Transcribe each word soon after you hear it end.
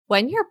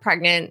When you're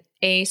pregnant,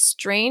 a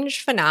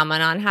strange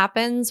phenomenon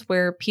happens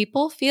where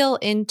people feel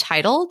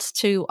entitled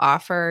to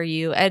offer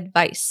you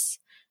advice,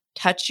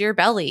 touch your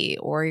belly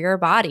or your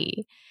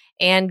body,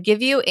 and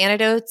give you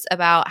anecdotes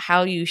about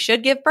how you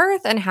should give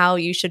birth and how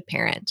you should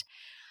parent.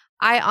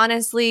 I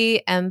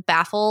honestly am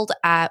baffled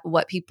at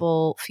what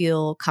people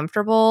feel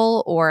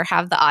comfortable or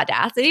have the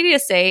audacity to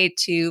say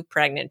to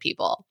pregnant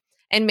people.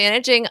 And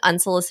managing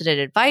unsolicited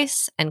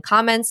advice and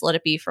comments, let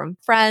it be from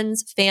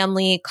friends,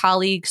 family,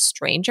 colleagues,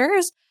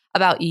 strangers,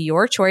 about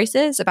your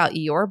choices, about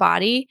your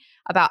body,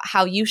 about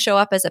how you show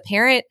up as a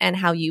parent and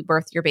how you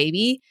birth your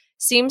baby,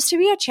 seems to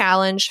be a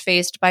challenge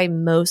faced by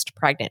most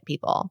pregnant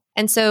people.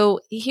 And so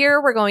here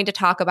we're going to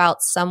talk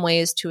about some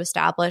ways to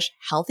establish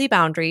healthy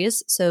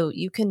boundaries so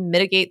you can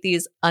mitigate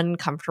these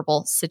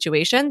uncomfortable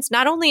situations,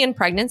 not only in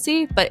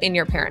pregnancy, but in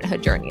your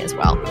parenthood journey as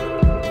well.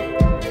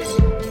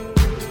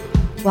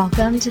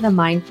 Welcome to the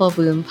Mindful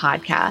Womb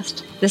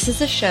podcast. This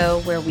is a show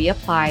where we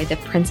apply the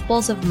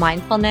principles of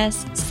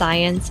mindfulness,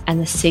 science, and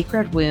the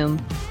sacred womb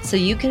so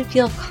you can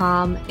feel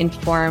calm,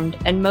 informed,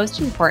 and most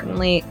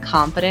importantly,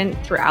 confident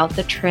throughout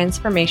the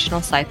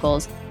transformational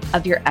cycles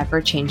of your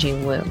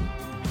ever-changing womb.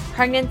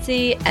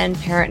 Pregnancy and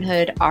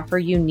parenthood offer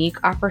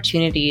unique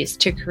opportunities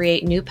to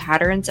create new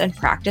patterns and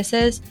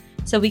practices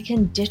so we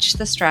can ditch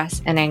the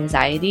stress and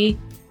anxiety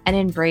and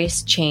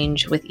embrace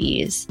change with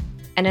ease.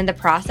 And in the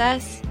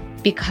process,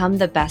 become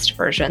the best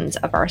versions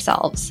of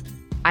ourselves.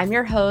 I'm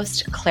your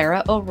host,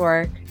 Clara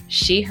O'Rourke,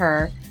 she,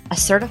 her, a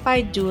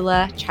certified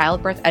doula,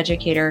 childbirth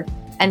educator,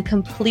 and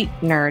complete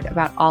nerd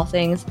about all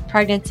things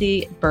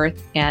pregnancy,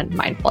 birth, and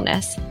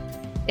mindfulness.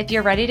 If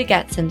you're ready to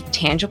get some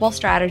tangible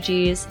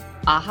strategies,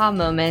 aha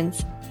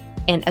moments,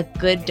 and a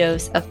good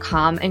dose of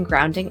calm and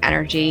grounding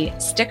energy,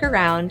 stick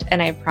around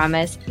and I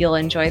promise you'll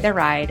enjoy the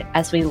ride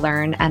as we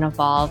learn and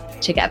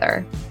evolve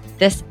together.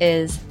 This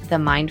is the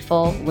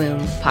Mindful Womb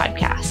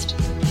podcast.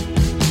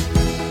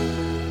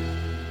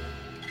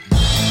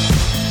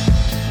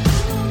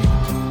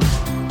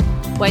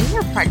 When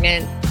you're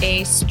pregnant,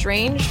 a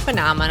strange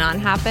phenomenon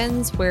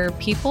happens where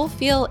people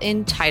feel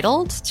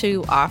entitled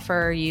to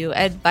offer you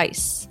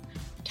advice,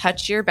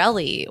 touch your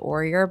belly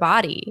or your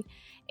body,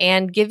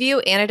 and give you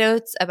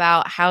anecdotes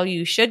about how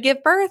you should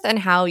give birth and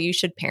how you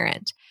should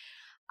parent.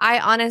 I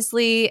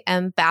honestly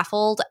am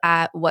baffled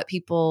at what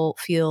people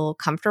feel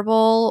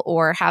comfortable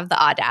or have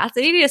the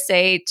audacity to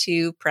say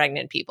to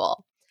pregnant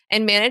people.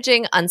 And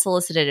managing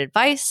unsolicited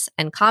advice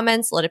and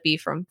comments, let it be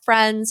from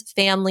friends,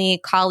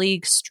 family,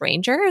 colleagues,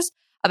 strangers,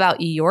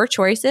 about your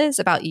choices,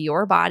 about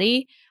your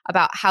body,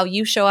 about how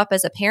you show up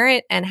as a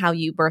parent and how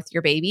you birth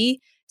your baby,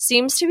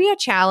 seems to be a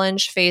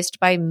challenge faced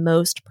by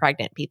most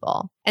pregnant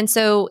people. And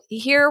so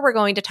here we're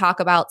going to talk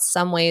about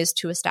some ways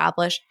to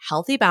establish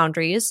healthy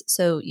boundaries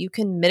so you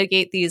can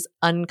mitigate these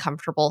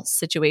uncomfortable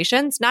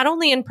situations, not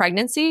only in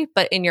pregnancy,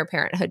 but in your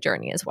parenthood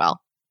journey as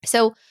well.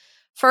 So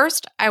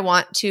first, I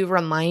want to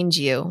remind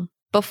you,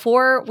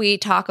 before we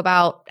talk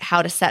about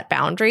how to set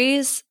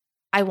boundaries,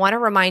 I want to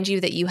remind you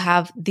that you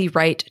have the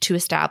right to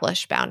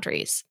establish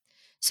boundaries.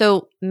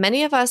 So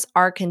many of us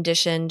are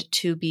conditioned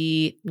to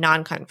be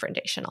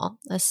non-confrontational,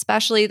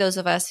 especially those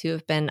of us who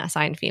have been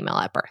assigned female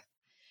at birth.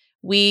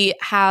 We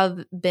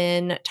have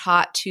been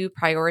taught to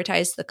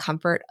prioritize the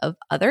comfort of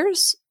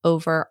others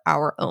over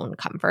our own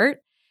comfort.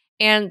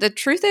 And the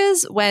truth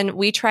is, when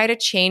we try to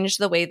change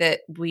the way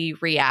that we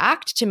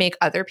react to make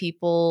other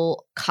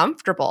people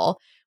comfortable,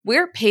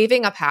 we're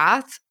paving a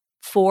path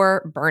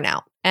for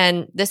burnout.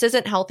 And this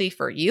isn't healthy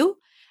for you.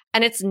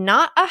 And it's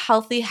not a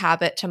healthy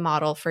habit to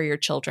model for your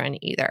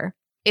children either.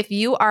 If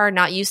you are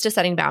not used to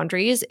setting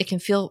boundaries, it can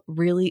feel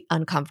really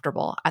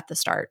uncomfortable at the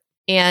start.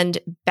 And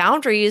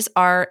boundaries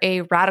are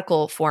a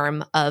radical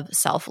form of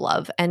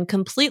self-love and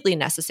completely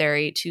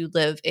necessary to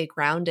live a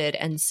grounded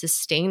and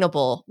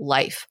sustainable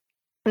life.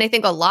 And I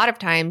think a lot of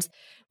times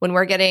when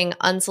we're getting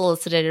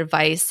unsolicited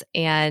advice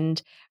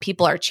and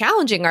people are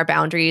challenging our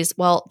boundaries,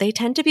 well, they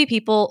tend to be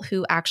people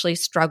who actually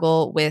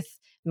struggle with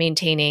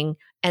maintaining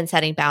and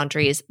setting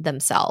boundaries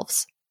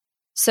themselves.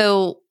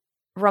 So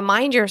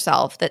remind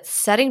yourself that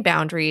setting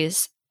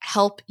boundaries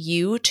help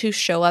you to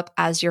show up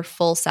as your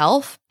full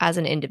self as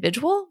an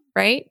individual,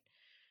 right?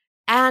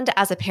 And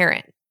as a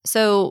parent.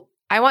 So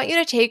I want you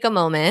to take a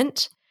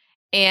moment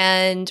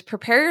and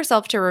prepare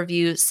yourself to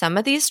review some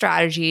of these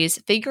strategies,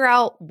 figure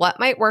out what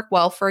might work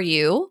well for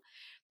you.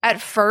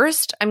 At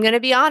first, I'm going to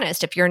be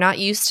honest, if you're not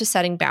used to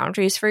setting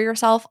boundaries for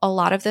yourself, a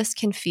lot of this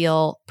can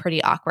feel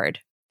pretty awkward.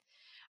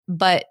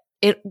 But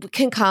it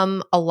can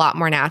come a lot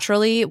more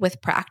naturally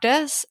with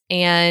practice.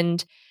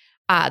 And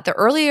the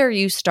earlier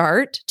you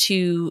start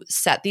to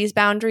set these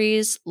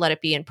boundaries, let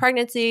it be in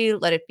pregnancy,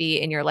 let it be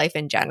in your life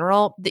in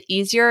general, the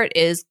easier it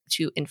is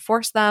to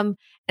enforce them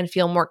and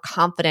feel more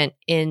confident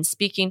in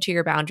speaking to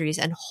your boundaries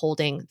and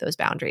holding those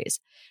boundaries.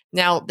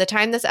 Now, the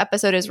time this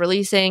episode is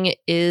releasing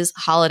is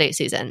holiday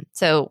season.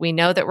 So we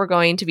know that we're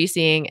going to be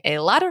seeing a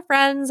lot of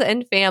friends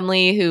and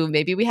family who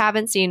maybe we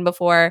haven't seen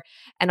before,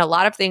 and a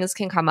lot of things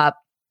can come up.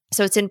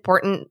 So it's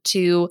important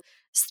to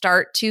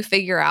start to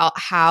figure out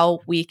how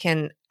we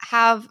can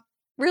have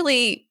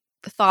really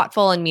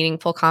thoughtful and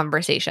meaningful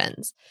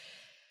conversations.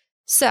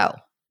 So,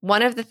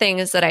 one of the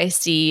things that I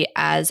see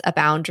as a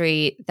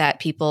boundary that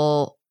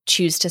people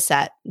choose to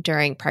set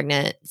during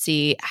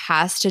pregnancy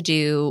has to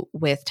do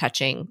with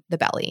touching the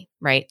belly,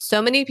 right?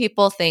 So many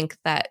people think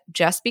that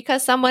just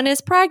because someone is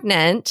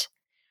pregnant,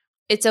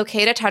 it's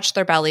okay to touch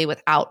their belly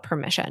without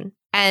permission.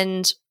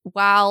 And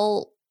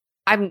while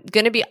I'm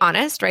going to be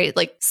honest, right?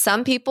 Like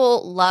some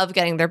people love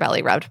getting their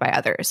belly rubbed by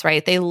others,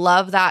 right? They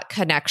love that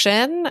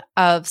connection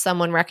of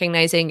someone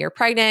recognizing you're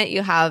pregnant,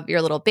 you have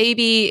your little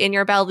baby in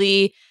your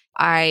belly.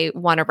 I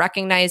want to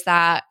recognize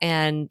that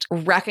and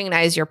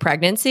recognize your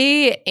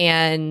pregnancy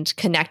and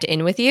connect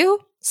in with you.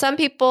 Some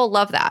people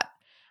love that.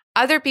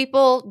 Other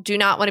people do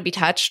not want to be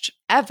touched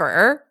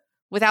ever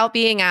without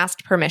being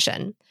asked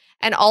permission.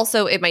 And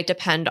also, it might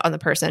depend on the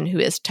person who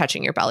is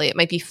touching your belly. It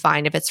might be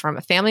fine if it's from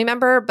a family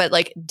member, but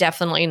like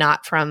definitely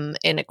not from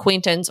an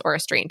acquaintance or a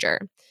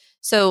stranger.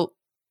 So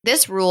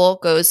this rule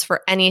goes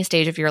for any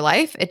stage of your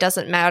life. It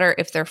doesn't matter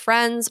if they're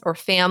friends or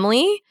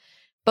family.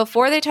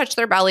 Before they touch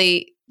their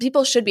belly,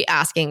 people should be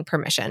asking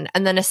permission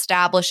and then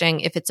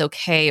establishing if it's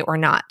okay or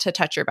not to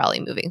touch your belly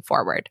moving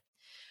forward.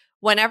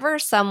 Whenever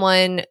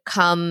someone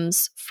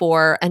comes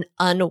for an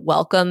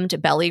unwelcomed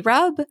belly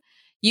rub,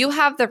 you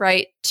have the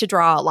right to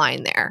draw a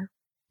line there.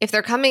 If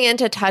they're coming in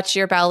to touch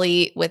your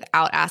belly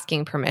without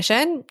asking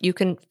permission, you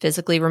can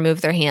physically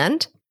remove their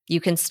hand. You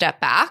can step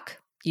back.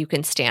 You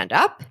can stand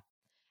up.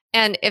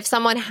 And if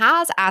someone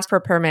has asked for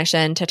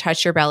permission to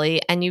touch your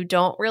belly and you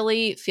don't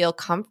really feel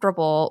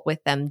comfortable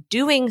with them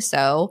doing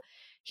so,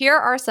 here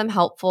are some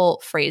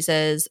helpful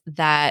phrases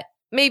that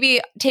maybe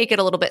take it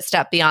a little bit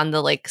step beyond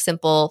the like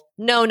simple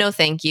no,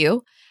 thank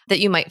you that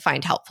you might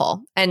find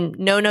helpful. And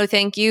no,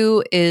 thank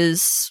you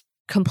is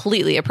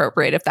completely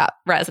appropriate if that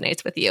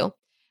resonates with you.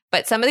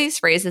 But some of these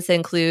phrases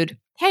include,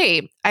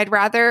 hey, I'd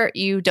rather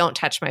you don't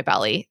touch my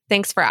belly.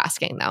 Thanks for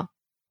asking though.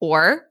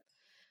 Or,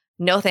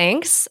 no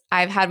thanks.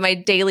 I've had my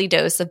daily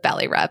dose of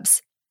belly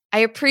rubs. I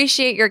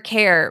appreciate your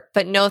care,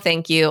 but no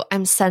thank you.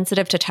 I'm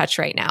sensitive to touch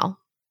right now.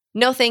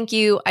 No thank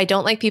you. I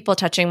don't like people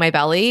touching my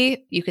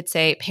belly. You could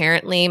say,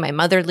 apparently, my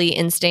motherly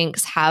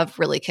instincts have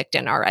really kicked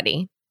in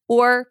already.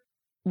 Or,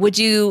 would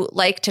you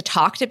like to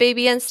talk to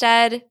baby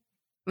instead?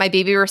 My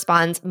baby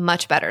responds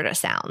much better to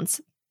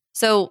sounds.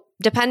 So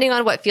depending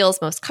on what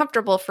feels most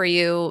comfortable for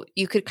you,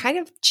 you could kind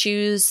of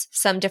choose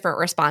some different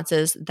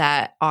responses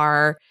that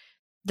are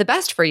the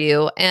best for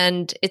you.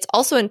 And it's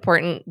also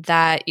important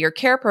that your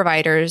care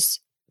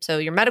providers, so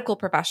your medical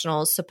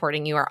professionals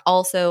supporting you, are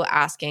also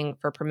asking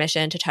for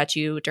permission to touch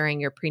you during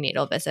your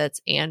prenatal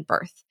visits and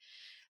birth.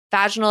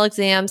 Vaginal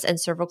exams and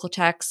cervical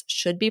checks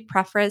should be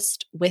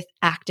prefaced with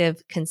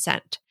active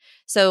consent.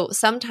 So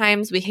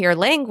sometimes we hear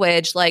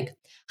language like,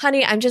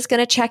 honey, I'm just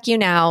going to check you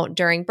now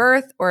during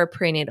birth or a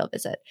prenatal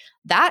visit.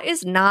 That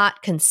is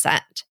not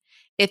consent.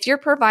 If your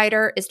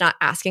provider is not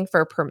asking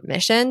for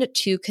permission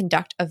to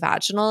conduct a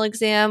vaginal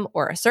exam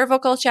or a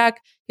cervical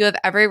check, you have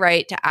every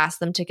right to ask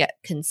them to get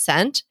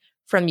consent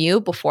from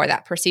you before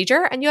that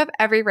procedure, and you have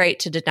every right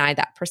to deny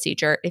that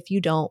procedure if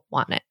you don't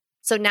want it.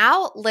 So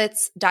now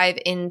let's dive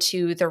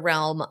into the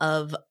realm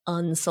of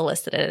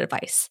unsolicited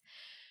advice.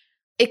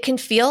 It can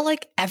feel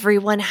like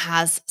everyone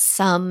has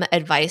some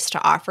advice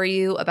to offer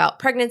you about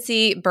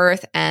pregnancy,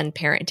 birth, and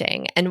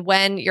parenting. And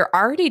when you're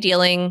already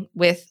dealing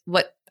with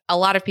what a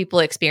lot of people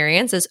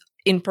experience as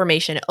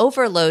information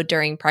overload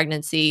during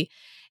pregnancy,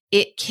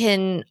 it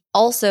can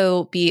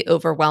also be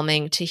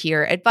overwhelming to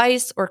hear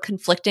advice or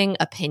conflicting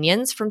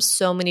opinions from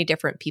so many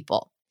different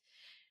people.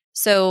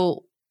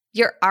 So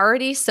you're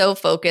already so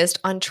focused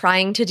on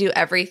trying to do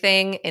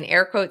everything, in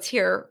air quotes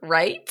here,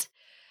 right?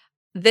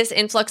 This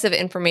influx of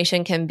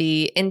information can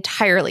be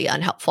entirely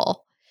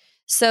unhelpful.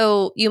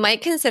 So you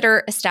might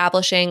consider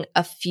establishing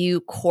a few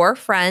core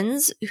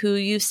friends who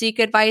you seek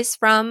advice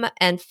from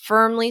and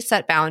firmly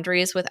set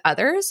boundaries with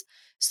others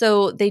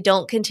so they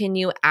don't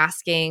continue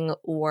asking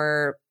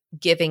or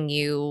giving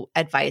you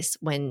advice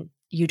when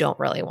you don't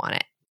really want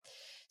it.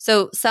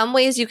 So some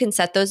ways you can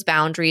set those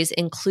boundaries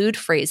include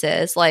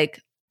phrases like,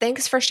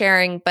 thanks for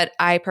sharing, but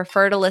I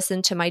prefer to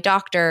listen to my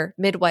doctor,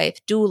 midwife,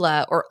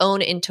 doula, or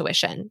own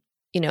intuition.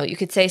 You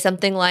could say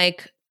something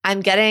like,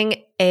 I'm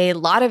getting a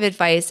lot of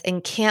advice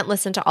and can't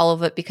listen to all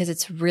of it because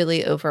it's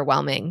really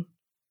overwhelming.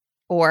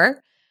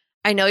 Or,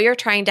 I know you're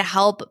trying to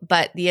help,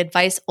 but the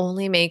advice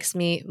only makes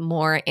me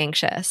more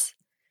anxious.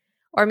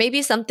 Or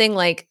maybe something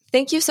like,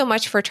 thank you so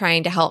much for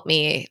trying to help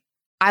me.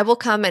 I will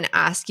come and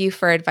ask you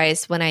for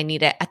advice when I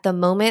need it. At the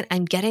moment,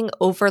 I'm getting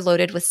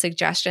overloaded with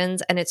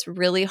suggestions, and it's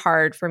really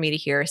hard for me to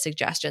hear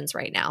suggestions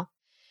right now.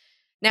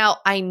 Now,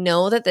 I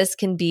know that this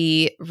can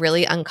be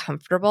really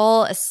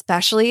uncomfortable,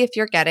 especially if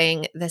you're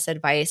getting this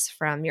advice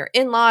from your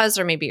in-laws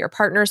or maybe your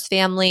partner's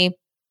family,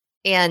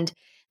 and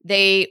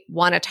they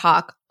want to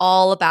talk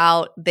all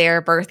about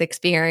their birth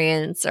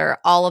experience or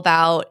all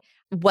about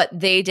what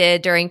they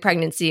did during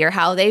pregnancy or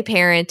how they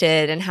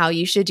parented and how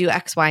you should do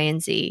X, Y,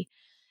 and Z.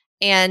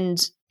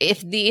 And if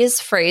these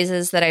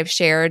phrases that I've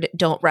shared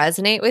don't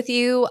resonate with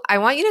you, I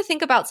want you to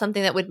think about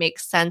something that would make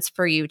sense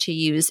for you to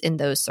use in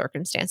those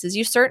circumstances.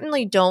 You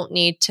certainly don't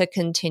need to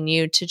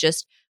continue to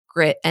just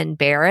grit and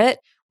bear it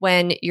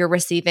when you're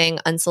receiving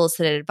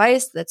unsolicited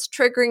advice that's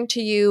triggering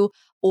to you,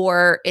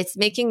 or it's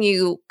making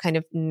you kind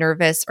of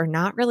nervous or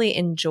not really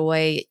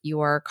enjoy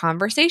your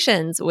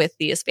conversations with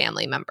these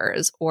family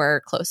members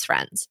or close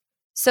friends.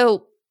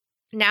 So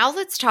now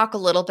let's talk a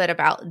little bit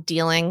about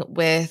dealing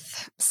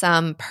with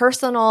some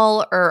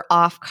personal or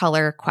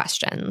off-color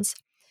questions.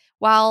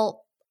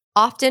 While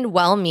often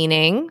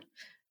well-meaning,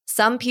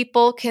 some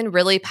people can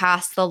really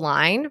pass the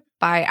line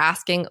by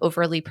asking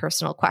overly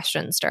personal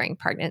questions during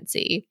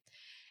pregnancy.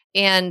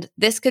 And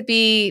this could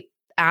be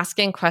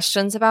asking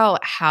questions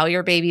about how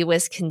your baby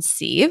was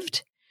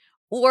conceived,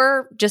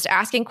 or just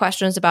asking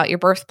questions about your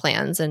birth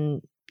plans,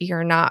 and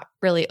you're not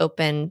really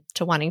open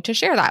to wanting to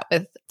share that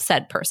with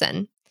said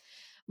person.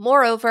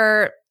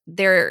 Moreover,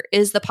 there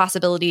is the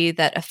possibility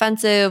that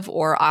offensive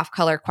or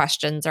off-color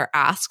questions are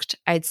asked.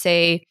 I'd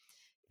say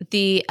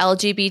the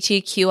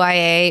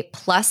LGBTQIA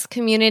plus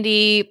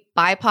community,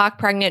 BIPOC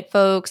pregnant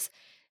folks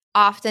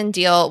often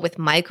deal with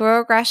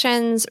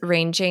microaggressions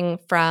ranging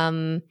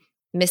from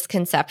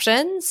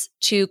misconceptions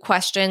to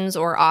questions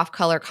or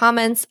off-color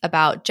comments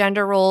about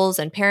gender roles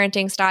and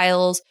parenting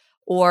styles,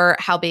 or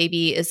how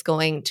baby is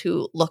going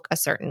to look a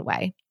certain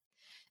way.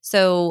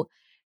 So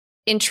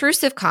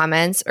intrusive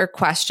comments or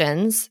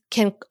questions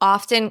can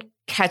often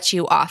catch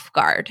you off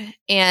guard,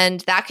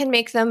 and that can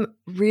make them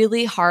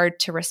really hard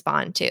to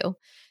respond to.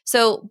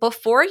 So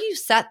before you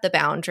set the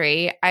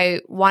boundary,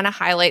 I want to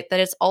highlight that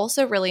it's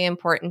also really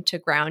important to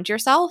ground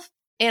yourself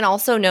and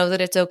also know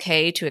that it's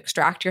okay to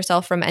extract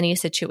yourself from any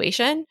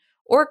situation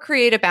or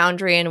create a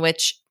boundary in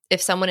which, if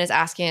someone is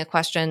asking a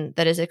question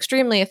that is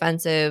extremely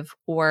offensive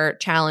or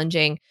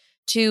challenging,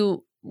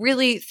 to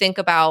really think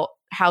about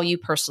how you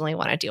personally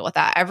want to deal with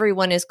that.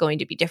 Everyone is going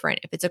to be different.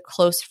 If it's a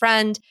close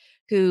friend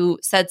who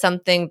said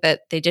something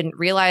that they didn't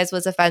realize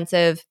was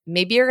offensive,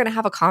 maybe you're going to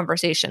have a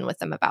conversation with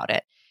them about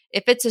it.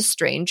 If it's a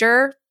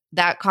stranger,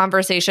 that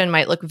conversation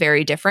might look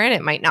very different.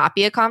 It might not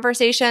be a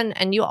conversation,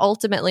 and you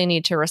ultimately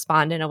need to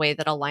respond in a way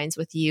that aligns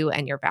with you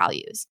and your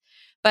values.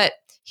 But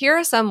here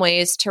are some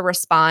ways to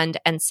respond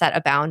and set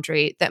a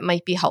boundary that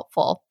might be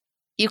helpful.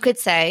 You could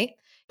say,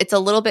 it's a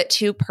little bit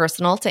too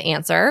personal to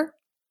answer.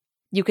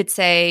 You could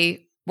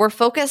say, we're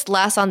focused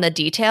less on the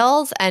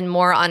details and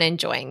more on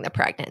enjoying the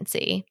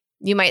pregnancy.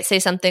 You might say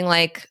something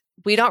like,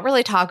 we don't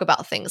really talk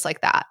about things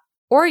like that.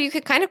 Or you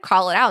could kind of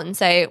call it out and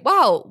say,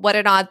 wow, what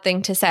an odd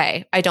thing to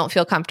say. I don't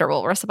feel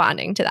comfortable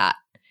responding to that.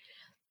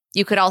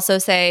 You could also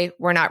say,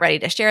 we're not ready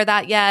to share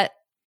that yet.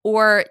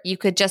 Or you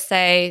could just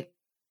say,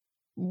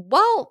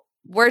 well,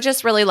 we're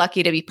just really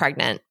lucky to be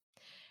pregnant.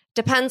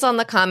 Depends on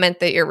the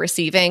comment that you're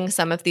receiving.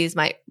 Some of these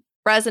might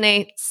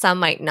resonate, some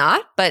might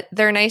not, but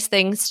they're nice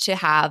things to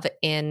have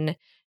in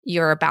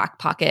your back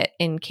pocket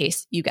in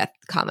case you get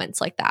comments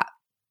like that.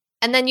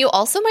 And then you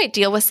also might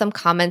deal with some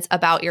comments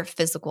about your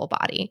physical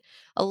body.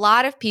 A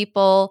lot of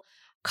people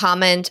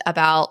comment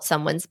about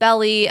someone's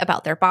belly,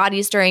 about their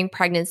bodies during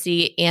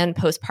pregnancy and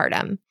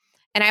postpartum.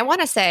 And I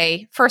want to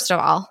say, first of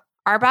all,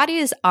 our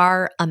bodies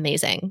are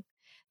amazing.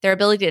 Their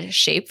ability to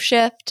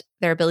shapeshift,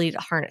 their ability to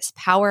harness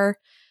power,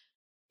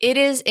 it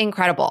is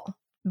incredible.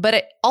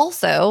 But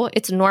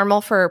it's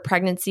normal for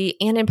pregnancy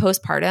and in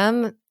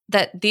postpartum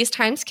that these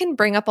times can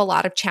bring up a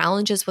lot of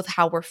challenges with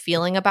how we're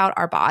feeling about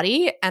our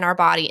body and our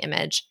body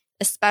image,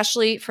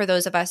 especially for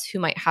those of us who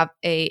might have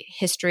a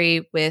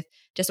history with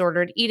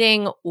disordered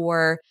eating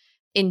or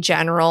in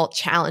general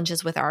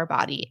challenges with our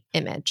body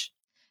image.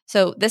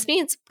 So this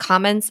means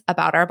comments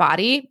about our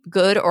body,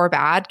 good or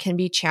bad, can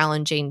be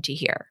challenging to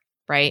hear,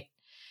 right?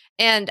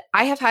 And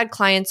I have had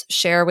clients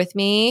share with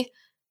me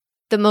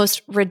the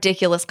most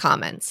ridiculous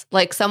comments,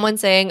 like someone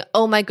saying,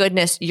 oh my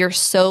goodness, you're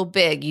so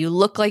big. You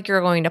look like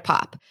you're going to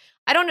pop.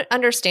 I don't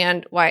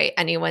understand why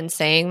anyone's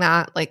saying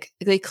that. Like,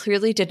 they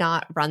clearly did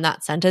not run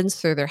that sentence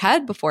through their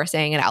head before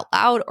saying it out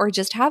loud, or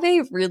just have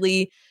a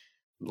really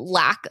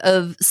lack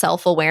of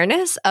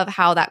self-awareness of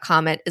how that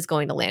comment is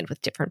going to land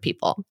with different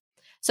people.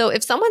 So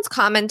if someone's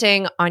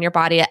commenting on your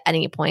body at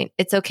any point,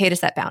 it's okay to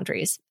set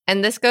boundaries.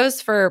 And this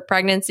goes for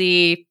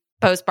pregnancy,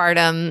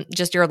 postpartum,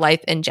 just your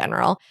life in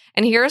general.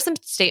 And here are some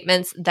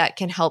statements that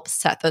can help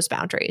set those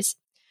boundaries.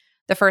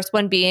 The first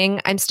one being,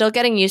 I'm still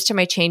getting used to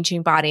my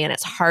changing body and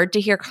it's hard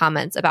to hear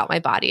comments about my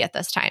body at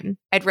this time.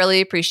 I'd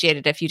really appreciate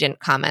it if you didn't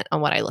comment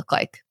on what I look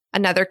like.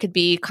 Another could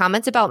be,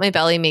 comments about my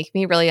belly make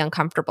me really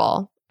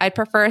uncomfortable. I'd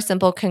prefer a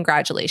simple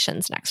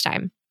congratulations next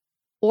time.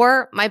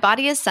 Or, my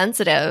body is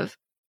sensitive.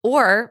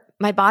 Or,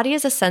 my body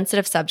is a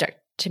sensitive subject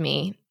to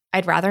me.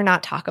 I'd rather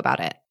not talk about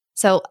it.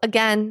 So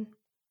again,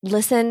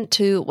 listen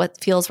to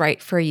what feels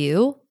right for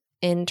you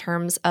in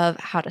terms of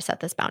how to set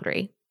this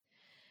boundary.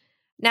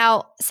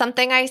 Now,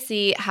 something I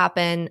see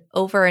happen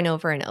over and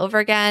over and over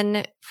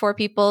again for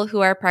people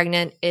who are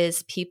pregnant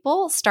is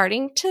people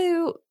starting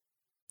to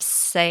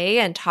say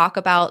and talk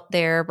about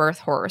their birth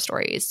horror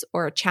stories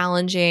or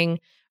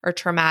challenging or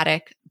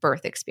traumatic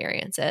birth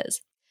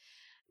experiences.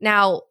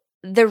 Now,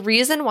 The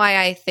reason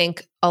why I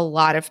think a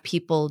lot of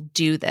people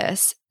do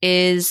this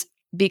is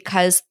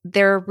because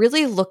they're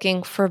really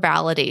looking for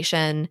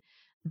validation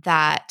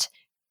that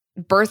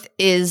birth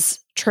is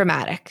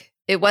traumatic.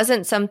 It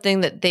wasn't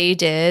something that they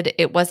did.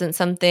 It wasn't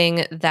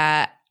something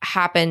that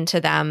happened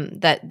to them,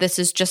 that this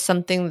is just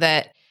something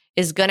that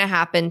is going to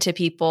happen to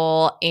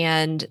people,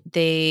 and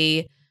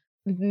they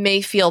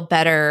may feel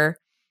better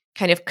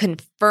kind of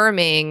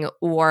confirming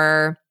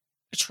or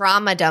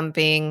trauma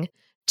dumping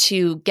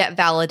to get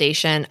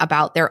validation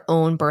about their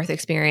own birth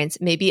experience,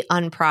 maybe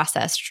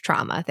unprocessed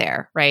trauma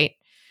there, right?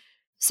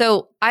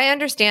 So I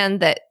understand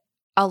that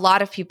a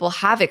lot of people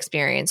have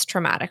experienced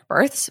traumatic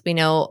births. We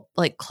know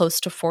like close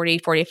to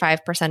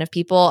 45% of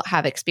people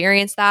have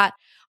experienced that.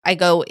 I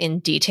go in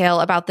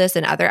detail about this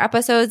in other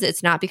episodes.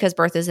 It's not because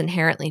birth is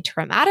inherently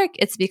traumatic.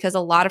 It's because a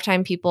lot of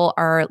time people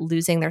are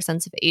losing their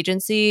sense of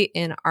agency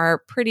in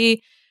our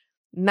pretty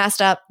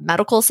messed up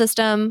medical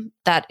system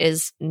that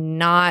is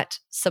not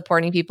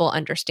supporting people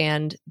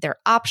understand their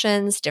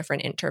options,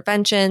 different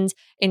interventions,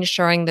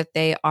 ensuring that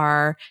they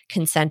are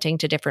consenting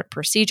to different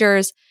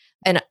procedures,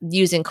 and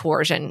using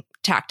coercion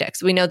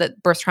tactics. We know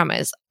that birth trauma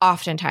is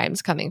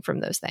oftentimes coming from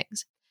those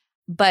things.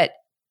 But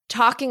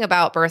talking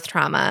about birth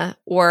trauma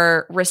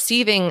or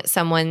receiving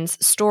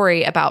someone's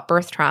story about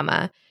birth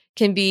trauma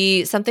can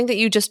be something that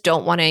you just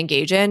don't want to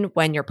engage in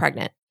when you're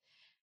pregnant.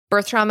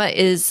 Birth trauma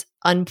is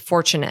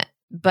unfortunate,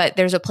 but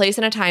there's a place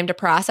and a time to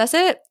process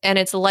it, and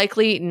it's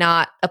likely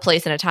not a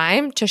place and a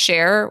time to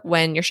share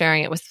when you're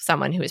sharing it with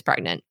someone who is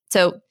pregnant.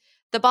 So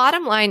the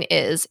bottom line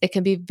is it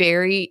can be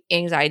very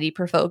anxiety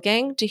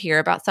provoking to hear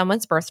about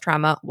someone's birth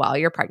trauma while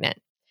you're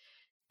pregnant.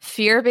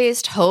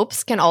 Fear-based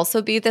hopes can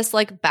also be this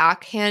like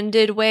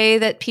backhanded way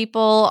that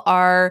people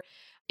are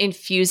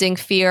infusing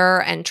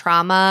fear and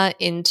trauma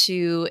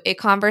into a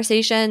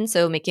conversation.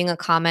 So making a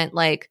comment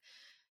like,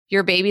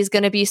 your baby's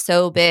going to be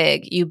so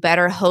big, you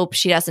better hope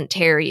she doesn't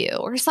tear you,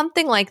 or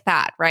something like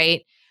that,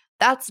 right?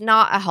 That's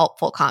not a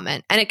helpful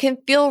comment. And it can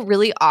feel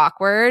really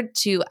awkward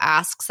to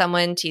ask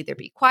someone to either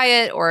be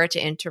quiet or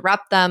to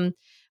interrupt them.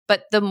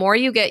 But the more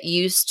you get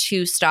used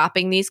to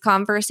stopping these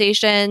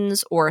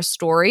conversations or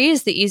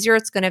stories, the easier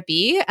it's going to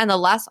be. And the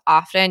less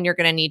often you're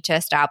going to need to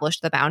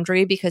establish the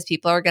boundary, because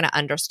people are going to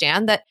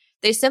understand that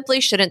they simply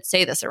shouldn't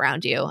say this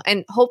around you.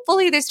 And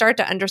hopefully they start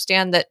to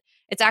understand that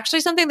it's actually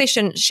something they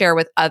shouldn't share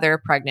with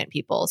other pregnant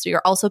people. So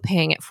you're also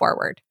paying it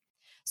forward.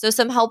 So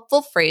some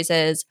helpful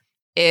phrases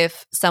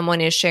if someone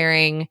is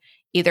sharing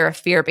either a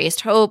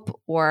fear-based hope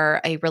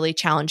or a really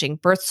challenging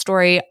birth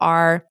story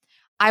are,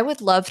 I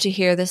would love to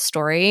hear this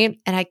story,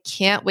 and I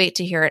can't wait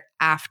to hear it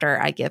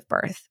after I give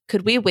birth.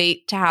 Could we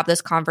wait to have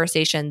this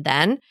conversation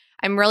then?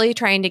 I'm really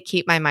trying to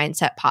keep my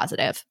mindset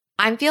positive.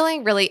 I'm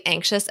feeling really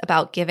anxious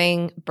about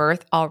giving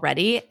birth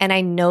already, and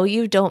I know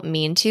you don't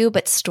mean to,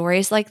 but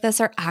stories like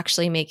this are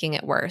actually making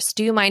it worse.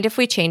 Do you mind if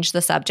we change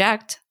the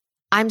subject?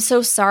 I'm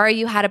so sorry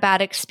you had a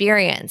bad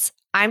experience.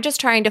 I'm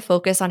just trying to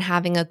focus on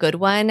having a good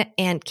one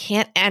and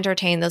can't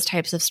entertain those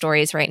types of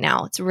stories right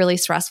now. It's really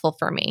stressful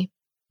for me.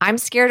 I'm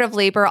scared of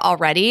labor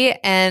already,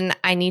 and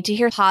I need to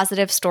hear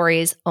positive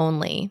stories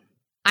only.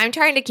 I'm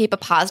trying to keep a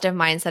positive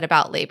mindset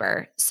about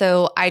labor,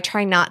 so I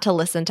try not to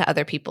listen to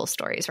other people's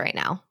stories right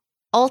now.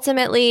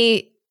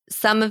 Ultimately,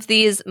 some of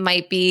these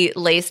might be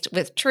laced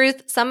with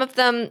truth. Some of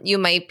them you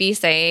might be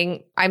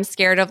saying, I'm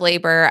scared of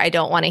labor. I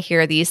don't want to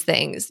hear these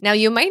things. Now,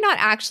 you might not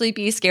actually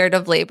be scared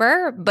of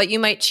labor, but you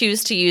might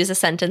choose to use a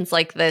sentence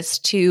like this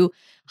to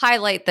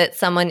highlight that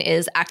someone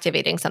is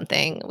activating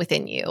something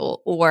within you,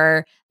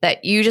 or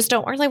that you just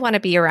don't really want to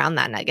be around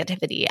that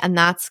negativity. And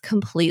that's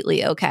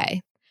completely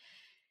okay.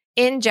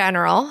 In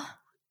general,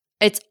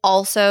 it's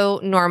also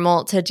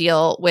normal to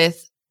deal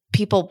with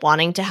people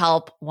wanting to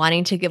help,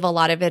 wanting to give a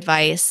lot of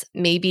advice,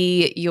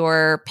 maybe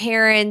your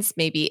parents,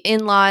 maybe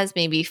in-laws,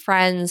 maybe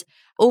friends,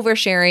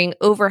 oversharing,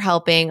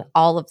 overhelping,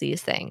 all of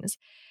these things.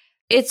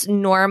 It's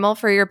normal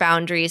for your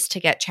boundaries to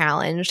get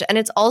challenged. And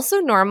it's also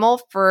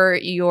normal for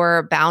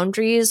your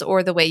boundaries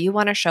or the way you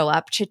want to show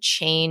up to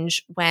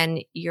change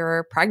when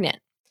you're pregnant.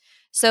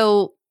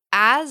 So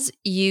as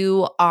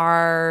you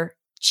are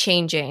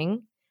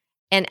changing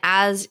and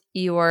as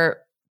your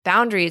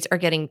boundaries are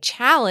getting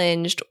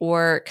challenged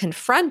or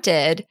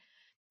confronted,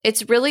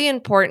 it's really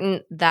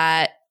important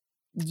that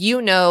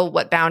you know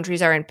what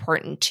boundaries are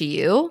important to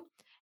you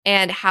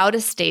and how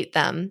to state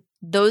them.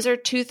 Those are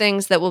two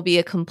things that will be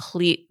a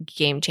complete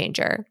game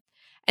changer.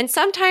 And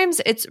sometimes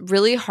it's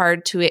really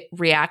hard to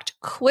react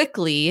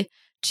quickly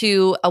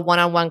to a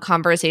one-on-one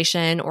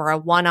conversation or a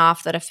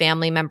one-off that a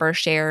family member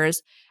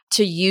shares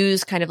to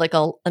use kind of like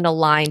an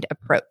aligned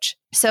approach.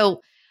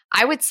 So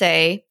I would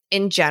say,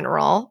 in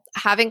general,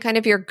 having kind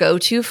of your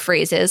go-to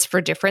phrases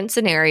for different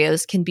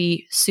scenarios can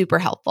be super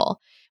helpful.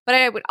 But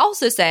I would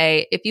also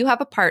say, if you have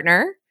a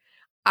partner,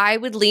 I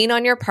would lean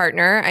on your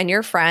partner and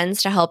your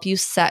friends to help you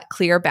set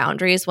clear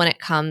boundaries when it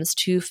comes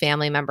to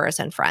family members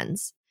and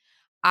friends.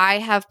 I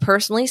have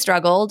personally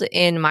struggled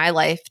in my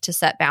life to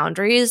set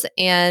boundaries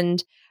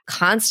and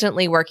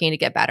constantly working to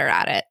get better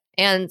at it.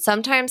 And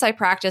sometimes I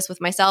practice with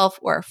myself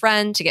or a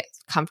friend to get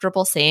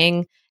comfortable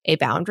saying a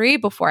boundary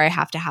before I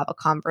have to have a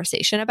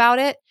conversation about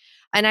it.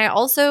 And I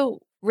also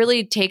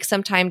really take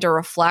some time to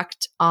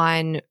reflect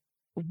on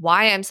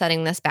why I'm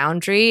setting this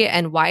boundary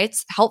and why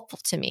it's helpful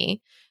to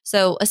me.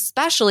 So,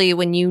 especially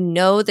when you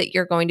know that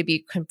you're going to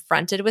be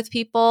confronted with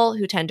people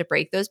who tend to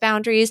break those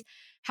boundaries,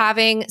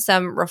 having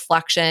some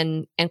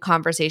reflection and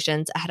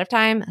conversations ahead of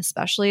time,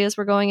 especially as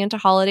we're going into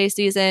holiday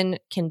season,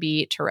 can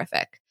be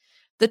terrific.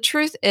 The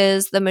truth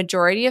is, the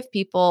majority of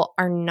people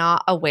are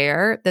not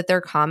aware that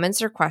their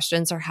comments or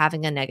questions are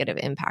having a negative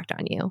impact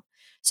on you.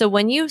 So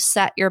when you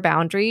set your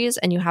boundaries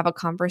and you have a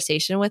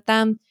conversation with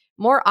them,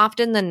 more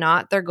often than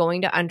not, they're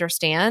going to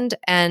understand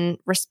and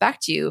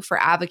respect you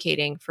for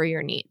advocating for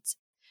your needs.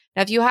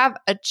 Now, if you have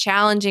a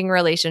challenging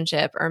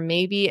relationship or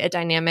maybe a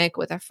dynamic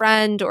with a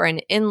friend or an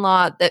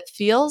in-law that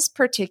feels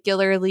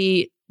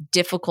particularly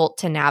difficult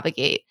to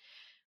navigate,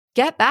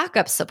 get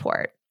backup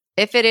support.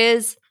 If it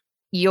is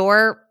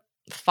your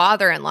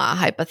father-in-law,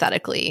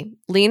 hypothetically,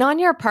 lean on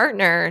your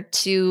partner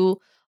to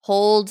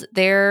hold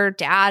their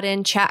dad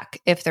in check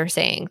if they're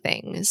saying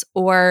things,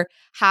 or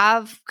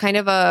have kind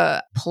of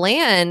a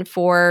plan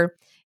for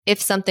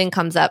if something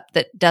comes up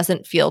that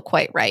doesn't feel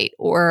quite right,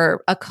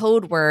 or a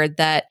code word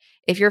that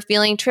if you're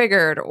feeling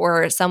triggered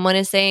or someone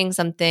is saying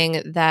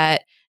something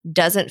that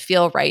doesn't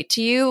feel right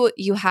to you,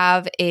 you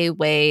have a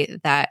way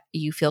that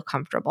you feel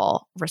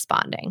comfortable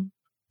responding.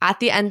 At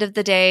the end of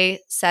the day,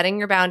 setting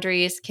your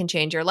boundaries can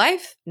change your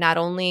life, not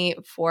only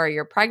for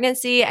your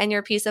pregnancy and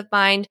your peace of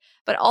mind,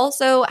 but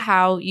also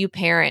how you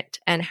parent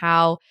and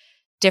how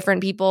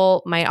different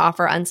people might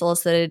offer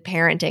unsolicited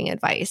parenting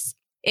advice.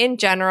 In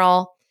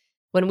general,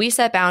 when we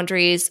set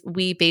boundaries,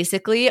 we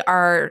basically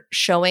are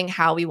showing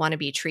how we want to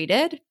be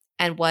treated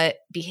and what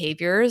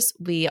behaviors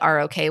we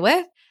are okay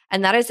with.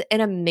 And that is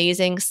an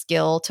amazing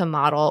skill to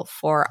model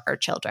for our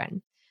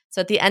children. So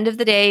at the end of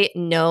the day,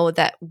 know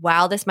that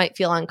while this might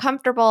feel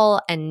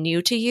uncomfortable and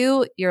new to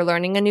you, you're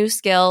learning a new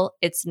skill.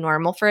 It's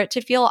normal for it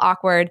to feel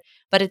awkward.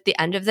 But at the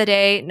end of the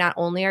day, not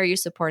only are you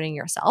supporting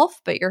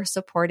yourself, but you're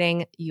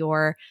supporting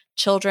your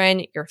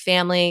children, your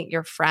family,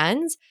 your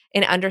friends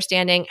in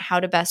understanding how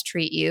to best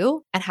treat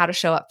you and how to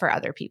show up for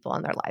other people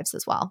in their lives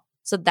as well.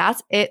 So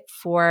that's it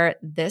for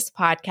this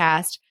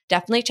podcast.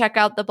 Definitely check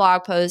out the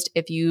blog post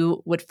if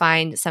you would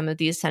find some of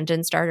these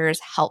sentence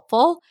starters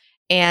helpful.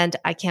 And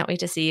I can't wait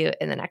to see you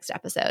in the next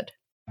episode.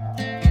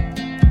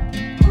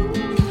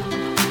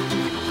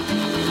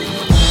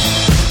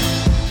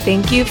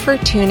 Thank you for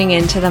tuning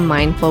into the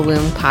Mindful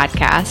Womb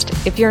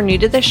podcast. If you're new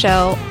to the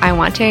show, I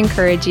want to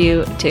encourage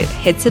you to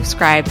hit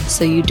subscribe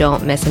so you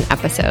don't miss an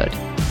episode.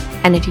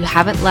 And if you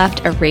haven't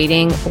left a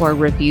rating or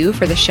review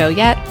for the show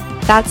yet,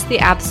 that's the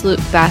absolute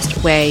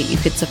best way you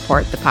could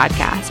support the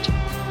podcast.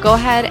 Go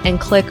ahead and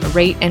click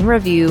rate and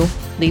review,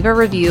 leave a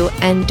review,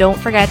 and don't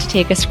forget to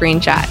take a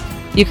screenshot.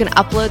 You can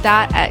upload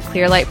that at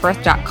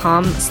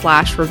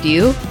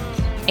clearlightbirth.com/review,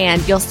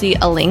 and you'll see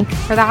a link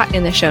for that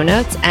in the show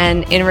notes.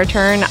 And in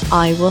return,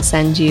 I will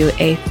send you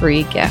a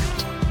free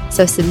gift.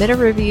 So submit a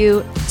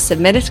review,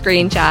 submit a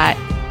screenshot,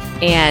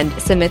 and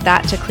submit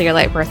that to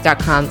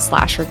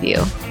clearlightbirth.com/review.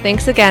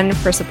 Thanks again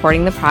for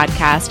supporting the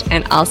podcast,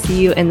 and I'll see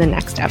you in the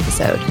next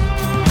episode.